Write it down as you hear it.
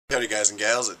Howdy guys and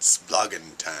gals, it's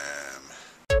vlogging time.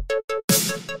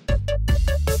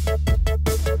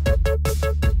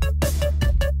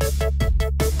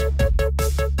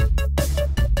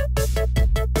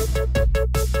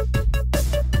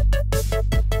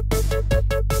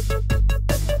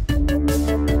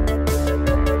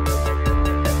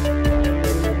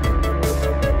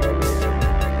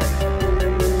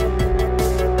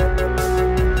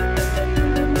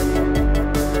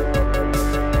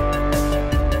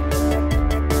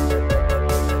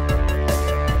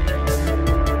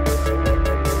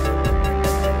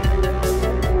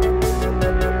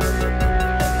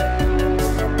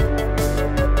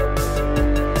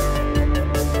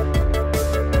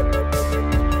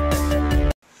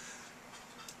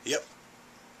 Yep,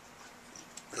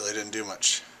 really didn't do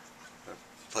much. I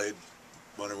played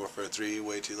Modern Warfare 3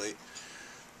 way too late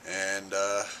and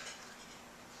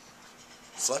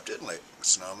slept in late.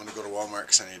 So now I'm going to go to Walmart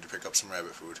because I need to pick up some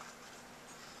rabbit food.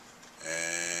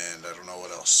 And I don't know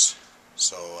what else.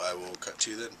 So I will cut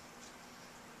to you then.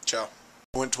 Ciao.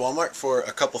 I went to Walmart for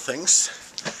a couple things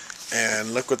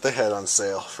and look what they had on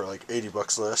sale for like 80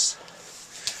 bucks less.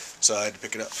 So I had to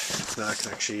pick it up. Now I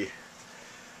can actually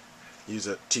use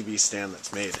a TV stand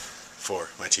that's made for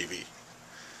my TV.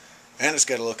 And it's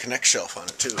got a little Connect shelf on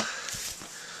it too.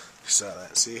 You saw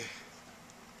that, see?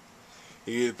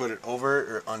 You either put it over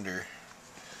or under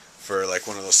for like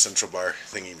one of those central bar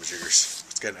thingy majiggers.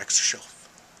 It's got an extra shelf.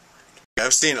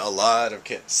 I've seen a lot of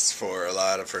kits for a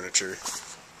lot of furniture.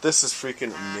 This is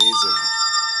freaking amazing.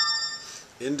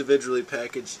 Individually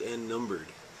packaged and numbered.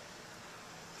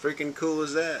 Freaking cool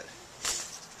is that?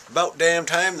 About damn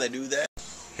time they do that.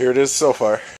 Here it is so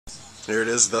far. There it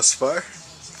is thus far.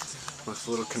 With a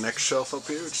little Connect shelf up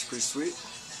here, which is pretty sweet.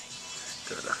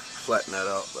 Gotta flatten that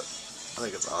out, but I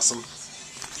think it's awesome.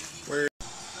 We're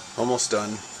almost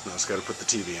done. Now just gotta put the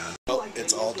TV on. Oh,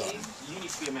 it's all done.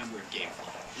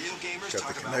 Got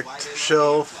the Connect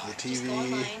shelf, the TV.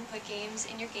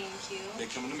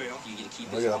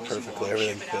 Look at how perfectly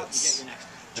everything fits.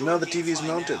 And now the TV's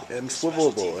mounted and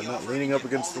swivelable and not leaning up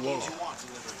against the wall.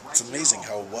 It's amazing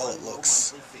how well it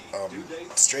looks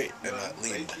straight and not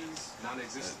leaned.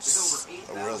 It's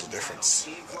a world of difference.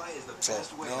 So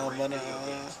now I'm gonna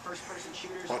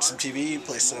watch some TV,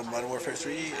 play some Modern Warfare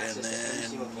 3, and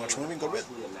then watch a movie and go to bed.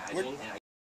 Work.